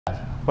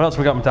What else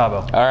we got,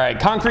 Metabo? All right,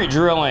 concrete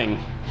drilling.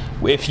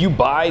 If you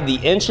buy the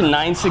 1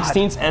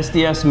 9/16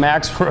 SDS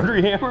Max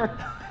rotary hammer,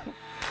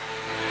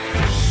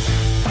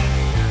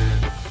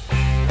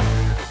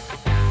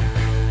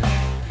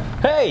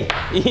 hey,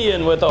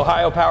 Ian with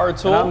Ohio Power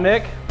Tool. And I'm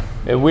Nick.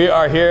 And we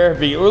are here.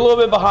 We're a little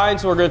bit behind,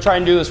 so we're going to try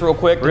and do this real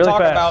quick to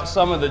talk fast. about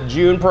some of the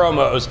June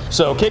promos.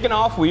 So kicking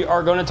off, we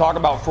are going to talk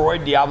about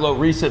Freud Diablo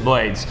reset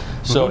blades.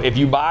 So if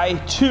you buy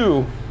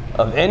 2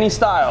 of any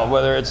style,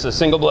 whether it's a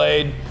single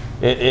blade,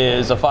 it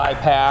is a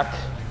 5-pack,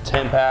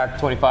 10-pack,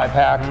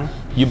 25-pack,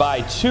 you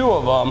buy 2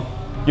 of them,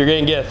 you're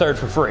going to get a third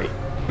for free.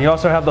 You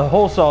also have the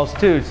hole saws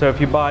too. So if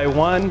you buy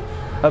 1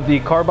 of the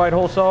Carbide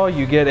hole saw,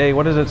 you get a,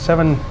 what is it,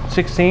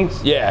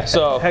 7/16? Yeah,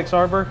 so hex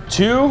Arbor.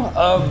 2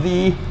 of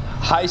the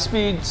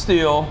high-speed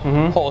steel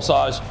hole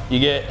saws, you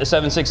get a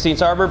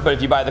 7/16 Arbor, but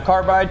if you buy the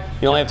Carbide,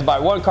 you only have to buy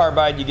 1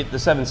 Carbide, you get the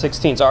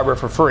 7/16 Arbor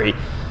for free.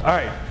 All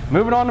right,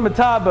 moving on to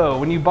Metabo.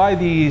 When you buy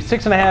the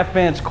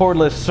 6.5-inch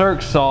cordless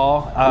Circ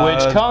Saw,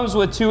 Which comes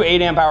with 2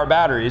 8-amp hour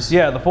batteries.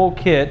 Yeah, the full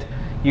kit,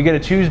 you get to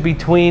choose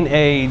between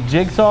a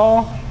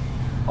Jigsaw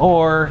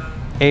or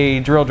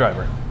a drill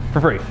driver for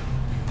free.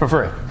 For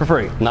free. For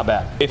free. Not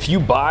bad. If you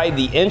buy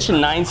the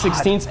 1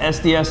 9/16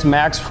 SDS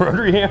Max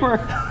rotary hammer,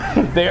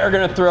 they are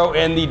going to throw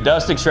in the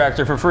dust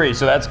extractor for free.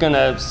 So that's going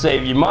to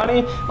save you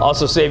money,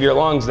 also save your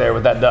lungs there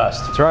with that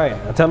dust. That's right.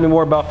 Now tell me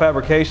more about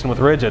fabrication with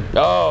Ridgid.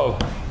 Oh,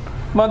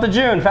 month of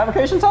June,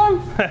 fabrication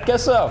time?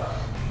 Guess so.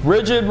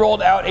 Ridgid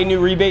rolled out a new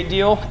rebate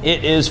deal.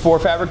 It is for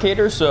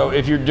fabricators. So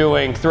if you're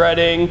doing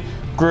threading,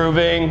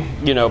 grooving,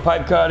 you know,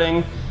 pipe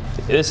cutting,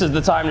 this is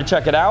the time to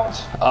check it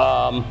out.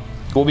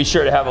 We'll be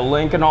sure to have a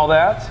link and all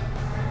that.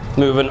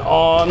 Moving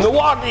on,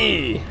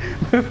 Milwaukee.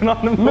 Moving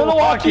on to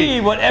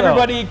Milwaukee, what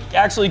everybody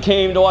actually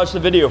came to watch the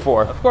video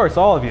for. Of course,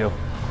 all of you.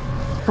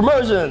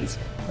 Promotions.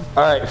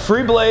 All right,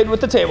 free blade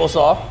with the table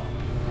saw.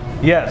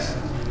 Yes.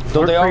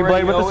 Don't they free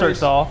blade already with the Circ always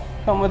Saw.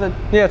 come with it?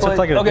 Yeah, so it's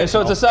like an okay,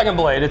 so it's a second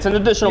blade. It's an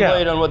additional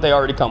blade on what they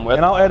already come with.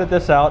 And I'll edit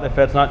this out if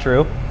that's not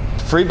true.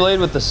 Free blade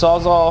with the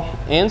Sawzall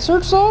and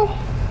Circ Saw,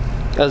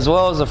 as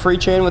well as a free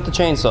chain with the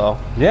chainsaw.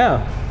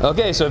 Yeah.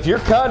 Okay, so if you're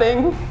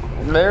cutting,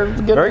 they're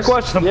very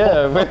questionable.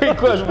 Yeah, very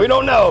questionable. We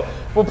don't know.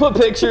 We'll put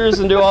pictures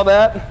and do all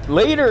that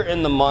later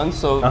in the month,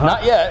 so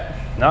not yet.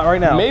 Not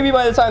right now. Maybe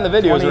by the time the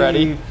video is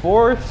ready.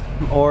 24th,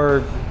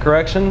 or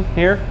correction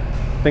here,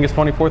 I think it's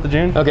 24th of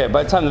June. Okay,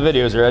 by the time the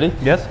video is ready.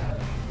 Yes.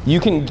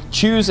 You can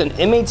choose an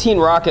M18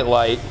 rocket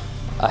light,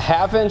 a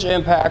 1/2-inch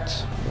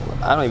impact.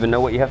 I don't even know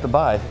what you have to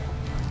buy.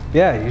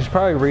 Yeah, you should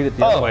probably read it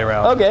the other way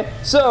around. Okay,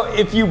 so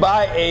if you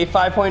buy a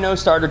 5.0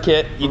 starter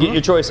kit, you get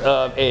your choice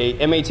of a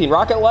M18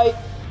 rocket light,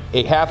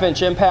 a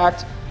 1/2-inch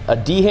impact, a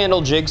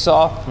D-handle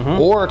jigsaw,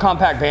 or a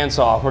compact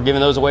bandsaw. We're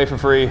giving those away for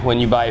free when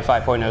you buy a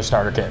 5.0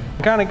 starter kit.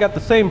 Kind of got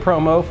the same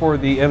promo for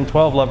the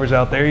M12 lovers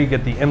out there. You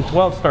get the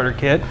M12 starter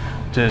kit,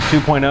 which is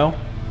 2.0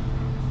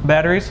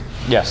 batteries.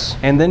 Yes.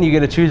 And then you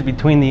get to choose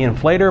between the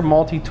inflator,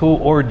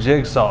 multi-tool, or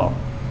jigsaw.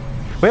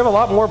 We have a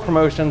lot more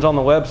promotions on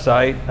the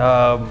website.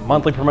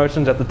 Monthly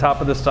promotions at the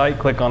top of the site.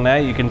 Click on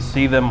that. You can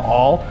see them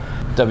all.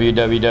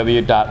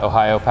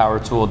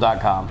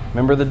 www.ohiopowertool.com.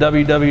 Remember the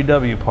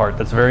www part.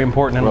 That's very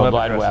important in World web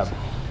Wide Web. addresses.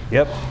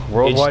 Yep.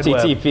 World Wide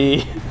Web.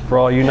 HTTP. For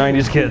all you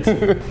 90s kids.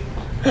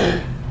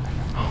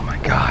 Oh my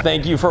God.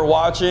 Thank you for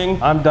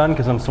watching. I'm done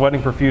because I'm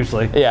sweating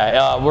profusely.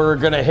 Yeah, we're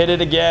gonna hit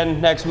it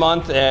again next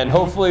month, and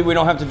hopefully we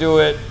don't have to do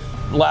it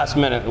last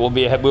minute. We'll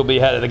be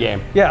ahead of the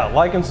game. Yeah,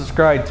 like and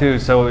subscribe too,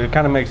 so it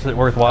kind of makes it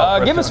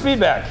worthwhile. Give us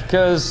feedback,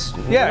 because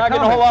we're not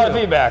getting a whole lot of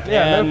feedback.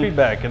 Yeah, and no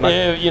feedback.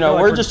 And you know,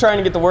 we're just trying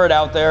to get the word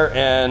out there,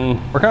 and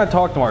we're kind of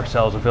talking to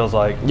ourselves, it feels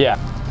like. Yeah.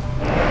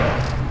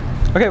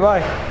 Okay,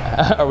 bye.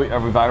 Are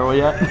we viral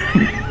yet?